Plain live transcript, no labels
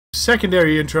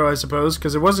secondary intro, I suppose,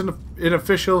 because it wasn't an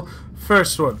official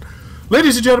first one.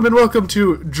 Ladies and gentlemen, welcome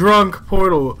to Drunk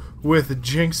Portal with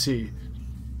Jinxy.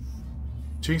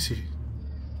 Jinxy,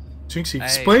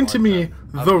 explain to me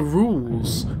the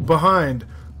rules behind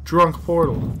Drunk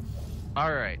Portal.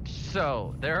 Alright,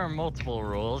 so there are multiple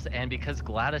rules, and because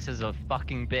Gladys is a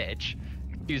fucking bitch,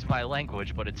 excuse my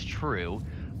language, but it's true.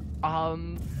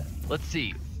 Let's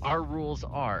see. Our rules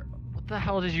are... What the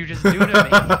hell did you just do to me?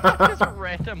 I just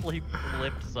randomly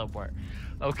flipped somewhere.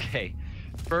 Okay.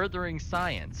 Furthering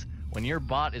science. When your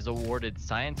bot is awarded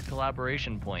science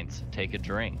collaboration points, take a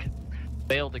drink.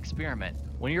 Failed experiment.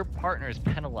 When your partner is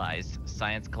penalized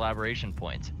science collaboration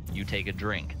points, you take a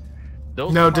drink.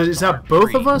 Those now, is that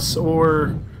both of us,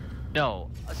 or...? No.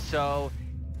 So,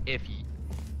 if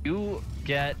you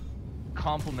get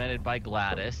complimented by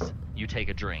Gladys, you take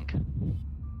a drink.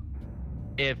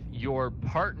 If your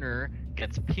partner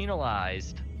gets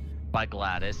penalized by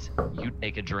Gladys, you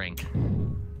take a drink.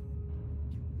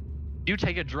 You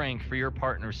take a drink for your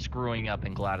partner screwing up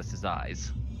in Gladys's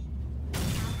eyes. How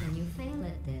can you fail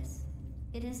at this?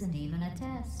 It isn't even a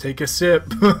test. Take a sip.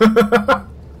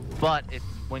 But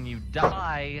when you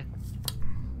die,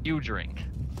 you drink,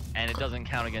 and it doesn't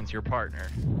count against your partner.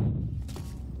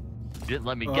 You didn't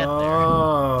let me get there.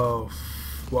 Oh,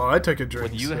 well, I took a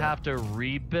drink. When you have to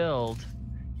rebuild,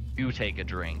 you take a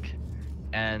drink,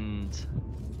 and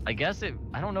I guess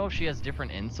I don't know if she has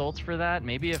different insults for that.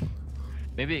 Maybe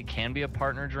it can be a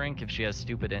partner drink if she has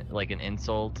like an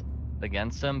insult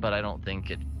against him, but I don't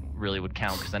think it really would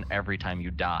count, because then every time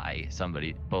you die,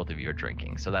 both of you are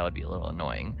drinking, so that would be a little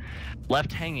annoying.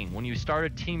 Left hanging. When you start a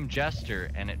team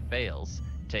gesture and it fails,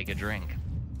 take a drink.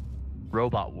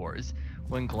 Robot wars.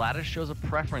 When Gladys shows a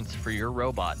preference for your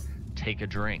robot, take a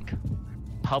drink.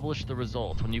 Publish the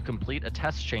result. When you complete a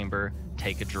test chamber,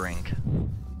 take a drink.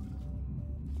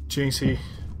 Jinxy,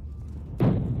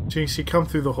 come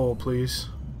through the hole, please.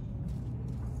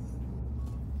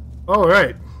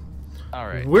 Alright.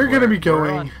 Alright. We're gonna be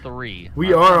going... We're on 3.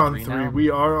 We are on 3.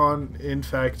 We are on, in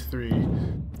fact, 3.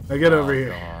 Now get over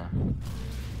here.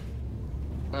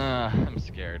 I'm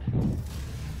scared.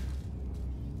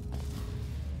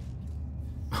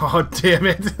 Oh, damn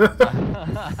it.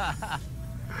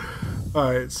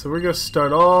 Alright, so we're gonna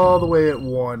start all the way at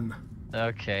 1.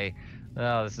 Okay.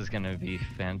 Oh, this is gonna be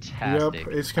fantastic.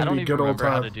 Yep, it's gonna be good old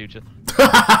time. How to do just...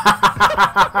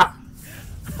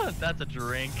 That's a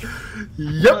drink.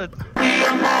 Yep.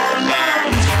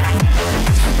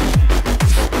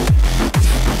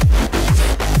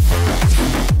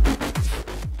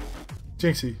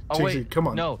 Jinxy, Oh, wait, come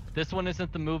on. No, this one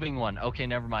isn't the moving one. Okay,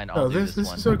 never mind. No, I'll do this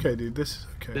one. is okay, dude. This is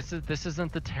okay. This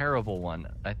isn't the terrible one.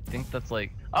 I think that's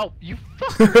like... Oh, you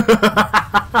fuck!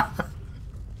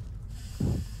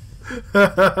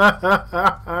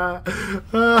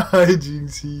 Hi,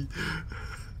 Jinxy.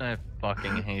 I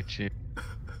fucking hate you.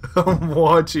 I'm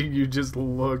watching you just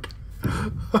look.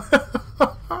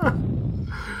 Hi,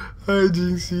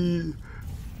 Jinxy.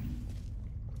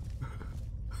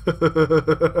 Oh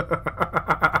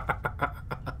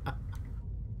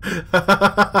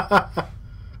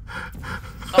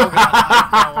god, I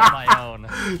fell on my own.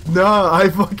 Nah, I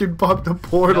fucking popped a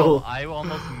portal. No, I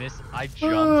almost missed. I jumped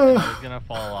and I was gonna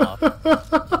fall off.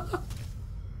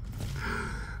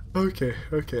 Okay,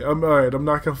 I'm alright. I'm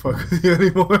not gonna fuck with you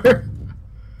anymore.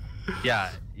 Yeah,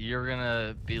 you're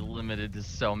gonna be limited to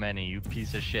so many, you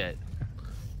piece of shit.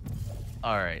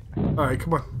 Alright. Alright,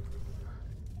 come on.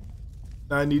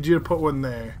 Now I need you to put one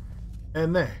there.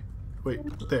 And there. Wait,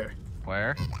 there.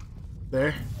 Where?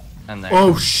 There. And there.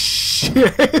 Oh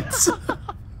shit!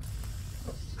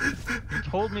 You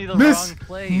told me the wrong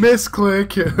place.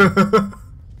 Misclick.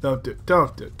 Don't do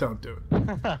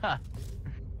it.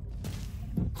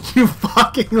 You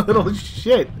fucking little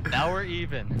shit. Now we're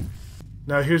even.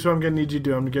 Now here's what I'm gonna need you to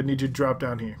do. I'm gonna need you to drop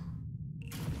down here.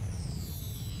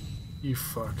 You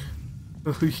fuck.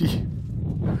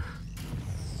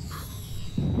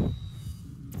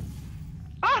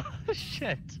 Ah,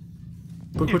 shit.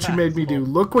 Look what you made me do.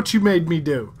 Look what you made me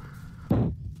do.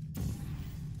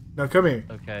 Now come here.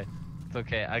 Okay. It's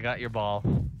okay. I got your ball.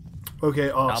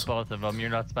 Okay, awesome. Not both of them. You're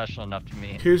not special enough to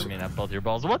me. Here's... For me to have both your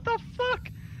balls. What the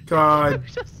fuck? God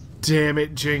damn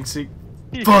it, Jinxy.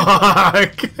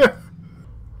 Fuck!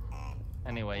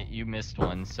 Anyway, you missed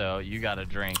one, so you got a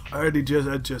drink. I already just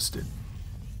adjusted.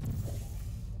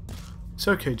 It's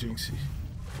okay, Jinxy.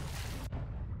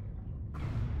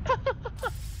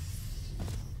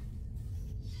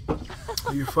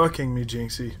 You're fucking me,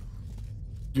 Jinxy.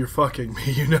 You're fucking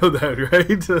me, you know that,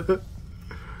 right?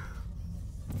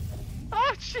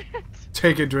 Oh shit!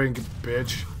 Take a drink,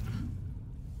 bitch.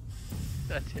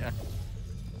 Yeah.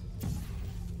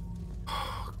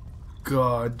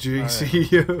 God,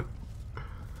 Jinxy.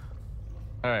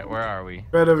 Alright, where are we?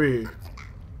 Right over here.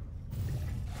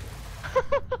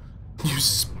 You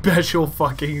special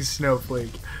fucking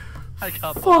snowflake. I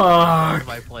got Fuck.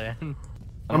 my plan.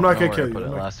 I'm not gonna where kill I you. put it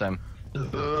last time.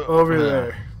 Over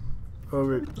there.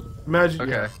 Over. Imagine.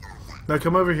 Okay. Yeah. Now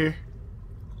come over here.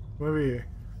 Come over here.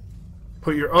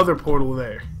 Put your other portal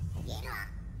there.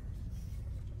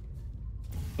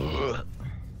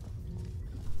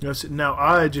 Yes. Now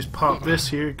I just pop this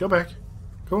here. Go back.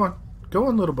 Go on. Go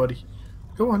on, little buddy.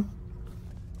 Go on.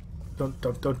 Don't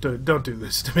do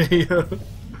this to me.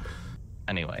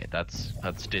 Anyway, that's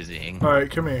dizzying. All right,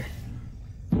 come here.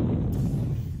 Come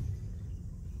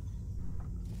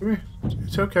here.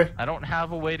 It's okay. I don't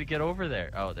have a way to get over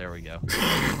there. Oh, there we go.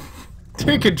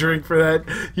 Take a drink for that,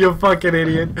 you fucking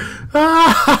idiot.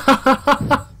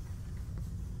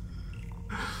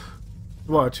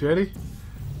 Watch, ready?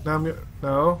 Now I'm gonna...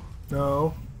 No,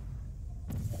 no.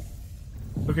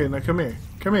 Okay, now come here.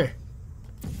 Come here.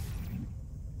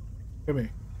 Come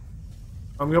here.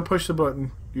 I'm gonna push the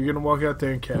button. You're gonna walk out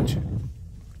there and catch it.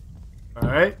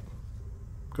 Alright?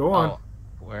 Go on. Oh,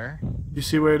 where? You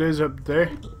see where it is up there?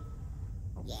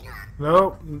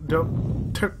 No,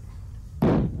 don't. Turn.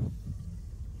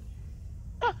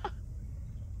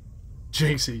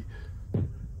 Jinxy.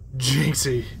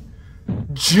 Jinxy.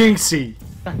 Jinxy.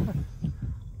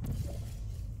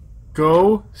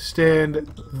 Go stand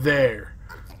there.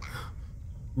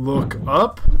 Look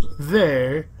up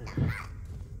there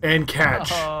and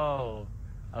catch. Oh,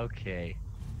 okay.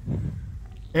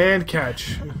 And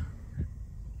catch.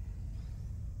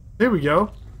 There we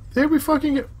go. There we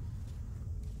fucking go.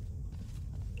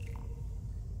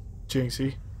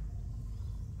 Jinxy.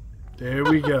 There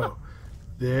we go.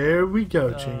 There we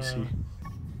go, Jinxy.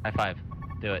 High five.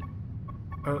 Do it.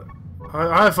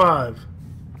 High five.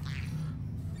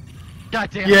 God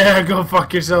damn. Yeah, go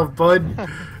fuck yourself, bud. I will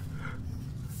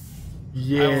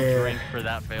Yeah. drink for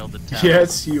that failed attempt.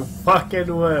 Yes, you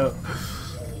fucking will.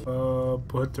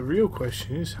 But the real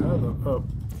question is how the... Oh.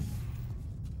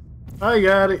 I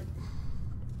got it.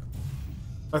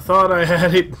 I thought I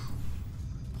had it.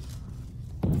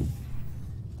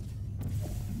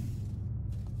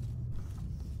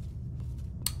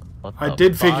 What I the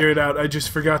did fuck? figure it out. I just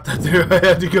forgot that I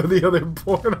had to go the other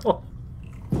portal.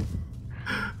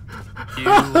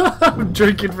 I'm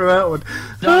drinking for that one.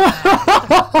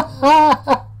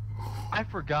 I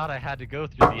forgot I had to go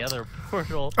through the other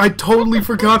portal. I totally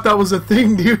forgot that was a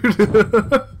thing, dude.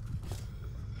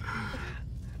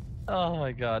 Oh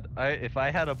my god. If I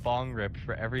had a bong rip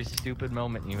for every stupid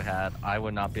moment you had, I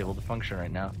would not be able to function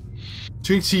right now.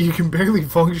 Jinxy, you can barely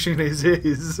function as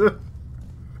is.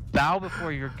 Bow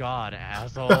before your god,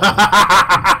 asshole.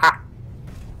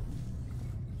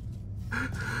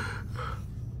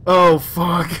 Oh,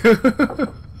 fuck.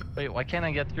 Wait, why can't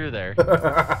I get through there?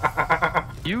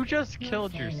 You just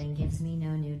killed Your yourself. failing gives me no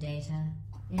new data.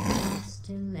 It just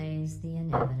delays the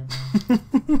inevitable.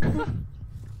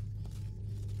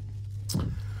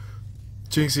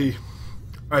 Jinxy,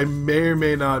 I may or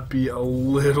may not be a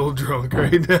little drunk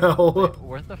right now.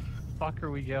 Where the fuck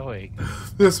are we going?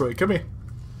 This way, come here.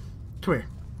 Come here.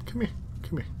 Come here.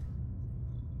 Come here.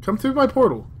 Come through my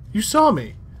portal. You saw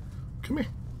me. Come here.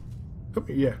 Come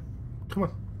here, yeah. Come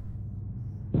on.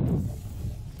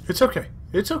 It's okay.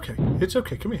 It's okay. It's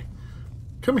okay. Come here.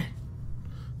 Come here.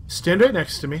 Stand right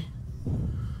next to me.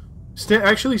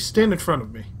 Actually, stand in front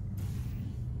of me.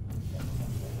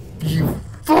 You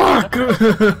fuck!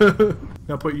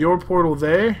 Now put your portal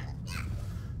there.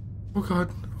 Oh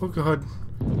god. Oh god.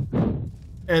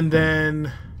 And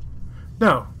then...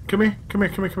 No. Come here. Come here.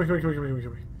 Come here. Come here. Come here. Come here. Come here.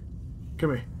 Come here.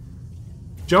 Come here.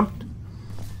 Jump.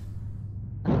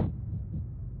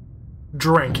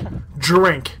 Drink.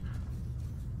 Drink.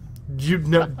 You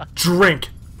know. Drink.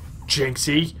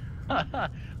 Jinxy. Hold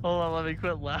on, let me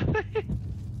quit laughing.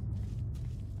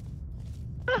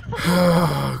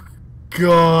 Oh,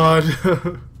 God.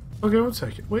 Okay, 1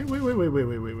 second. Wait.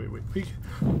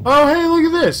 Oh, hey, look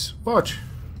at this. Watch.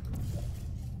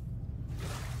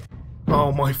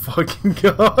 Oh, my fucking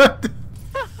God.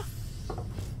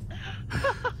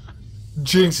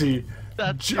 Jinxy.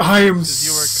 I am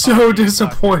so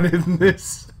disappointed in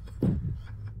this.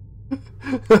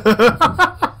 I'm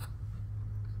back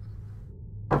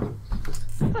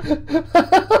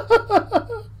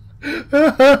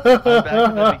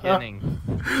to the beginning.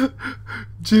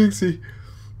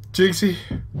 Jinxy.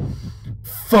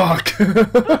 Fuck.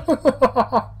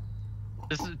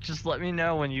 Just let me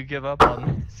know when you give up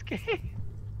on this game.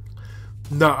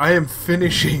 No, I am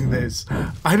finishing this.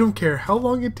 I don't care how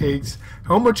long it takes,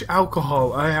 how much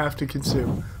alcohol I have to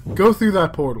consume. Go through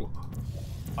that portal.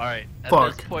 Alright, at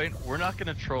Fuck. this point, we're not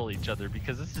gonna troll each other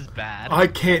because this is bad. I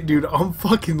can't, dude. I'm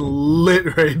fucking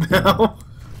lit right now.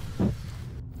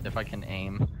 If I can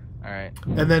aim. Alright.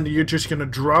 And then you're just gonna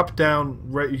drop down.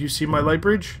 Right? You see my light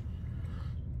bridge?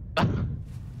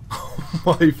 Oh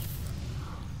my.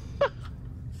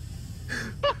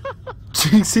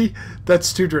 Jinxy,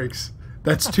 that's 2 drinks.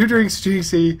 That's 2 drinks,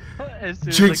 Jinxy. As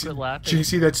soon as I quit laughing.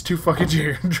 Jinxy, that's 2 fucking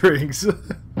drinks.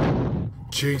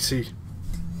 Jinxy.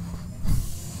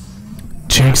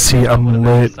 Jinxy, I'm Would've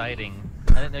been lit. exciting.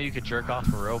 I didn't know you could jerk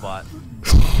off a robot.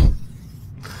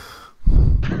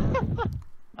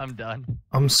 I'm done.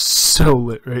 I'm so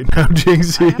lit right now, I have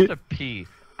Jinxy. to pee.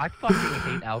 I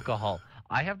fucking hate alcohol.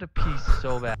 I have to pee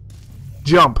so bad.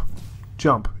 Jump.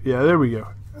 Jump. Yeah, there we go.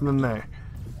 And then there.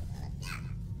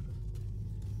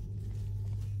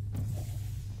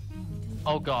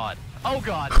 Oh god. Oh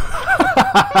god!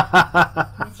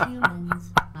 With humans,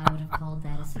 I would have called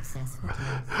that a successful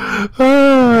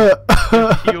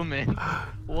test. Human.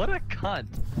 What a cunt.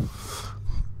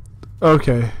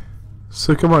 Okay.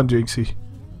 So come on, Jinxy.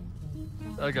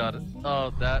 I got it.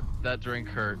 Oh, that drink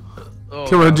hurt. Oh,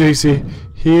 Come on, God. Jinxy.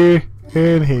 Here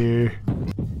and here.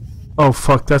 Oh,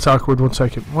 fuck. That's awkward. 1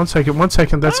 second. 1 second. 1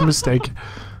 second. That's a mistake.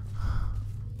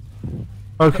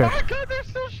 Okay. Oh god, they're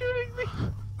still shooting me!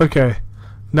 Okay.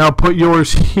 Now put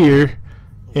yours here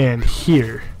and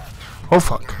here. Oh,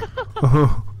 fuck.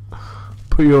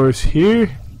 Put yours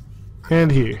here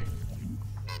and here.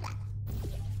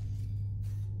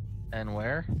 And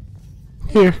where?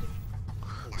 Here.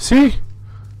 See?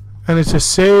 And it's a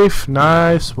safe,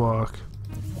 nice walk.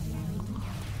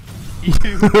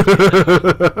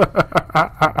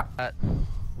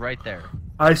 Right there.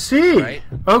 I see. Right?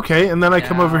 Okay, and then I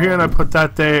come over here and I put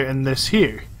that there and this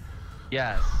here.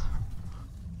 Yes.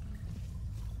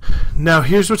 Now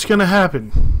here's what's gonna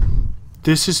happen.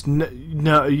 This is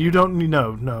no. You don't.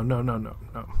 No.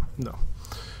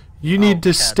 You need to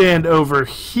Cat. stand over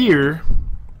here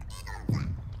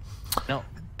No.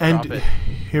 and Drop it.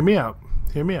 hear me out.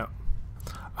 Hear me out.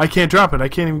 I can't drop it. I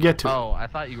can't even get to it. Oh, I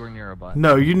thought you were near a button.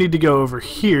 No, you need to go over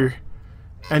here,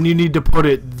 and you need to put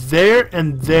it there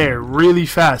and there really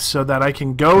fast so that I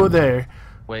can go there.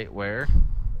 Wait, where?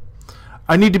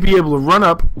 I need to be able to run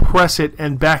up, press it,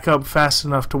 and back up fast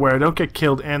enough to where I don't get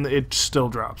killed and it still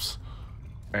drops.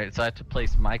 Alright, so I have to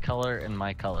place my color and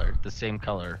my color. The same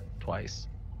color twice.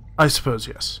 I suppose,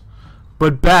 yes.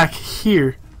 But back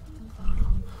here...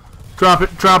 Drop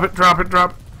it, drop it, drop it,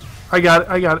 drop it. I got it,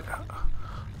 I got it.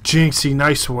 Jinxy,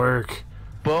 nice work.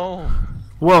 Boom!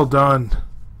 Well done.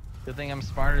 Good thing I'm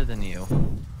smarter than you.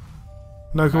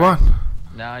 No, come on.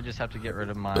 Now I just have to get rid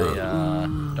of my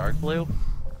dark blue.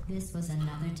 This was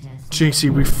another test. Jinxy,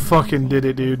 we fucking did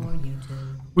it, dude. For you two.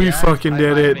 We Yeah, fucking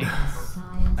did high-five it. me.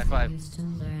 Science High five. we used to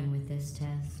learn with this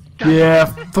test. Yeah,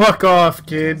 fuck off,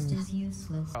 kid. Test is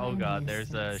useless Oh and god,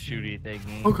 there's a useless. shooty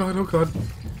thingy. Oh god, oh god.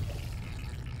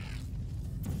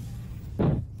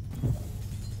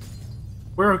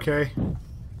 We're okay.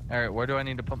 Alright, where do I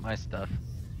need to put my stuff?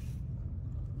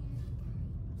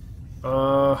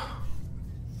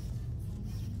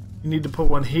 You need to put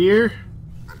one here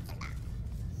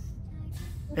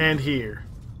and here.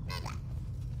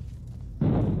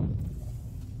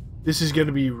 This is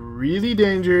gonna be really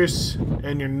dangerous,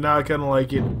 and you're not gonna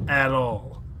like it at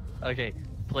all. Okay,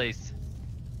 place.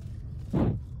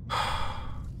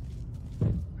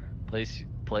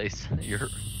 Place. You're...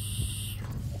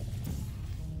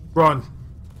 Run.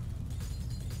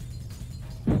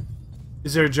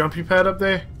 Is there a jumpy pad up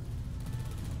there?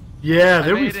 Yeah,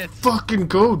 there we made it. fucking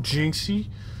go, Jinxy.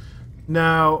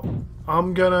 Now,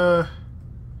 I'm gonna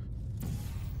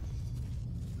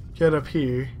get up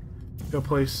here. Go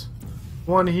place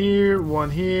one here,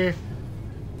 one here.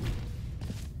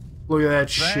 Look at that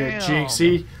shit, Damn.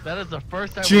 Jinxy. That is the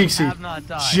first time Jinxy. we have not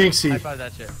died. Jinxy. High five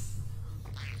that shit.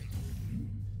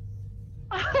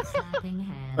 Clapping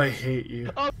hands. I hate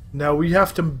you. Oh. Now we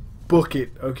have to book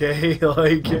it, okay?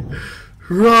 Like,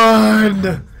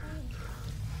 run!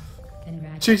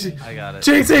 Congratulations. I got it.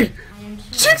 Jinxy! I am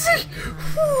Jinxy!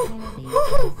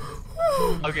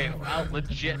 Okay, I'll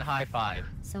legit high five.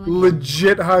 So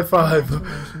Legit high five.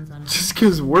 congratulations on Just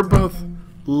because we're both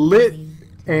lit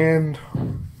and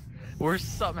We're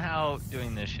somehow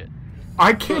doing this shit.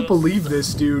 I can't believe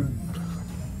this, dude.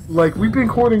 Like, we've been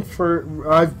courting for...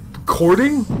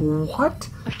 courting? What?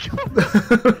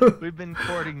 We've been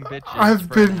courting bitches I've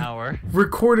for been an hour.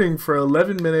 recording for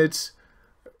 11 minutes.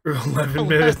 11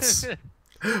 minutes.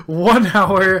 1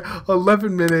 hour,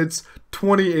 11 minutes,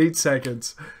 28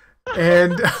 seconds.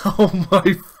 And, oh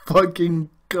my fucking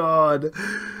god.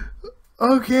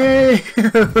 Okay.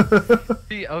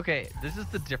 See, okay, this is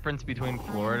the difference between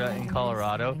Florida and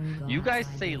Colorado. You guys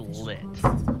say lit.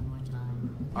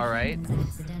 Alright?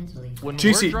 When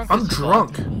Jinxy, we're drunk I'm as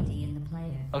drunk. fuck-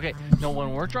 Okay, no,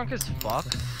 when we're drunk as fuck.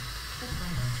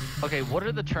 Okay, what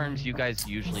are the terms you guys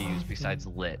usually use besides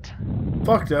lit?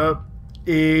 Fucked up.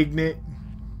 Ignorant.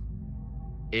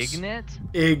 Ignit?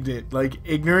 Ignorant. Like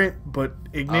ignorant, but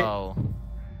ignorant. Oh.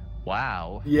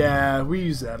 Wow. Yeah, we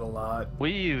use that a lot.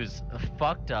 We use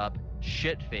fucked up,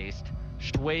 shit-faced,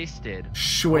 shwasted,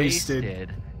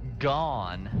 Shwasted.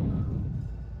 gone.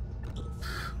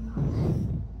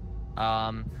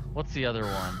 What's the other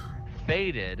one?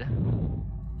 Faded.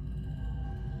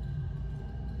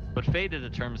 But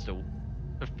faded terms.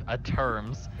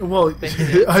 Well,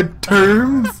 Faded.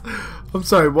 terms? I'm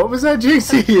sorry, what was that, I can't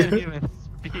JC? even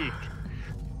speak. Okay,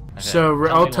 So,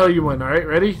 I'll me tell when. you when, alright?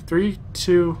 Ready? 3,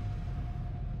 2...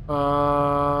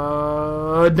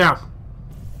 now.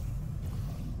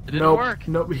 It didn't Nope. work.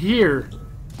 Nope. Here.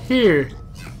 Here.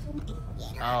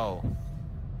 Oh.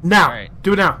 Now. Alright.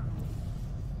 Do it now.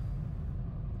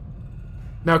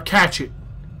 Now catch it.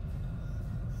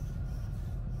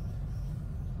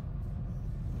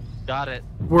 Got it.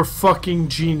 We're fucking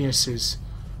geniuses.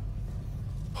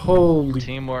 Holy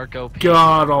Teamwork OP.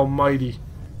 God almighty.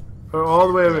 All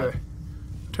the way over there.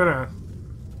 Turn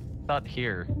around. Not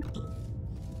here.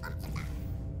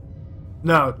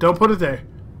 No, don't put it there.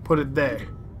 Put it there.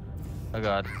 Oh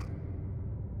god.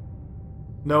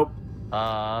 Nope.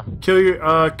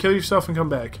 Kill yourself and come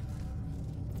back.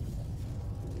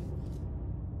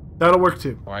 That'll work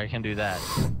too. Or I can do that.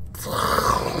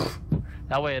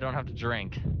 That way I don't have to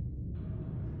drink.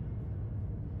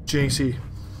 Jinxy.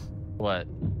 What?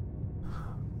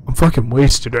 I'm fucking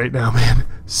wasted right now, man.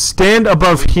 Stand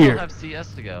above We still here. have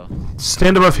CS to go.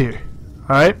 Stand above here.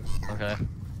 Alright? Okay.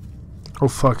 Oh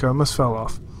fuck, I almost fell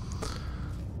off.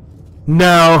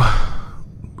 Now,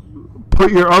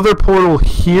 put your other portal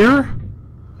here.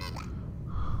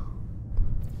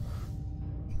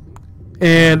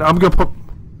 And I'm gonna put...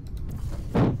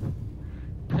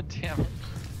 Damn it.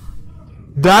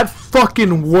 That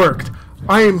fucking worked.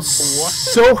 I am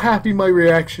so happy my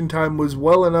reaction time was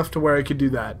well enough to where I could do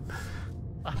that.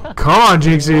 Come on,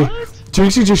 Jinxy. What?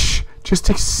 Jinxy, just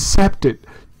accept it.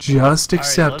 Just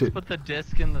accept Alright, it. let's put the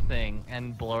disc in the thing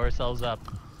and blow ourselves up.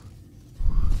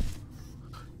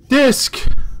 Disc!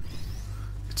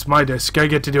 It's my disc. I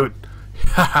get to do it.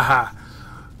 Ha ha ha.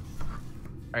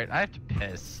 Alright, I have to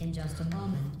piss. In just a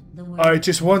moment, the word Alright,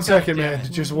 just 1 second, damn man.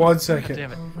 it. Just 1 God second.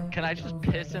 damn it. Can I just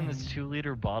piss in this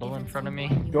 2-liter bottle in front of me?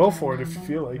 Go for it if you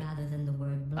feel like. rather than the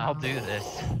word I'll blah. do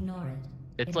this. Ignore it.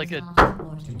 It's It like is a not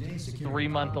important.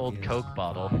 3-month-old Coke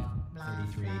bottle.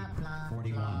 33,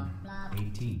 41,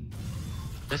 18.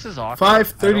 This is awkward. 5, I don't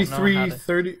know 33, how to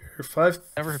 30, or 5,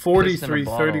 ever piss in a 43,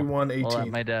 bottle 31, while at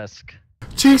 18. my desk.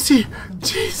 JC!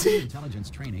 JC! Intelligence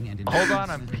training and Hold on,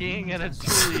 I'm peeing in a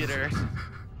 2-liter.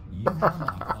 You have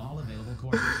unlocked all available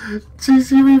courses.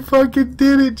 JC, we fucking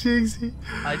did it, JC!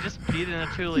 I just peed in a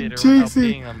 2-liter without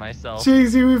JC. peeing on myself.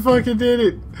 JC, we fucking did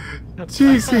it!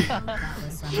 JC!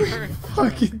 Sure.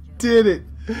 Fucking did it!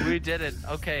 We did it.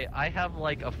 Okay, I have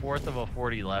like a fourth of a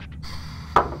 40 left.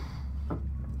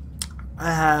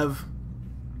 I have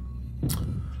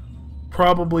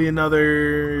probably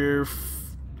another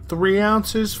 3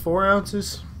 ounces, 4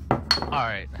 ounces.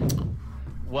 Alright.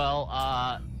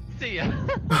 Well, see ya.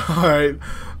 Alright,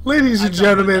 ladies and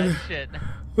gentlemen, Shit.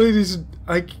 ladies,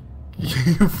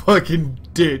 you fucking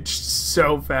ditched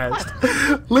so fast.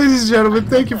 Ladies and gentlemen,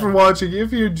 thank you for watching.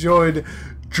 If you enjoyed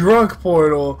Drunk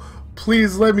Portal,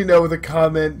 please let me know with a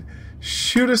comment.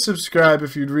 Shoot a subscribe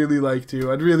if you'd really like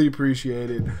to. I'd really appreciate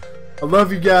it. I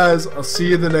love you guys. I'll see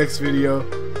you in the next video.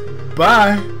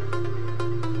 Bye.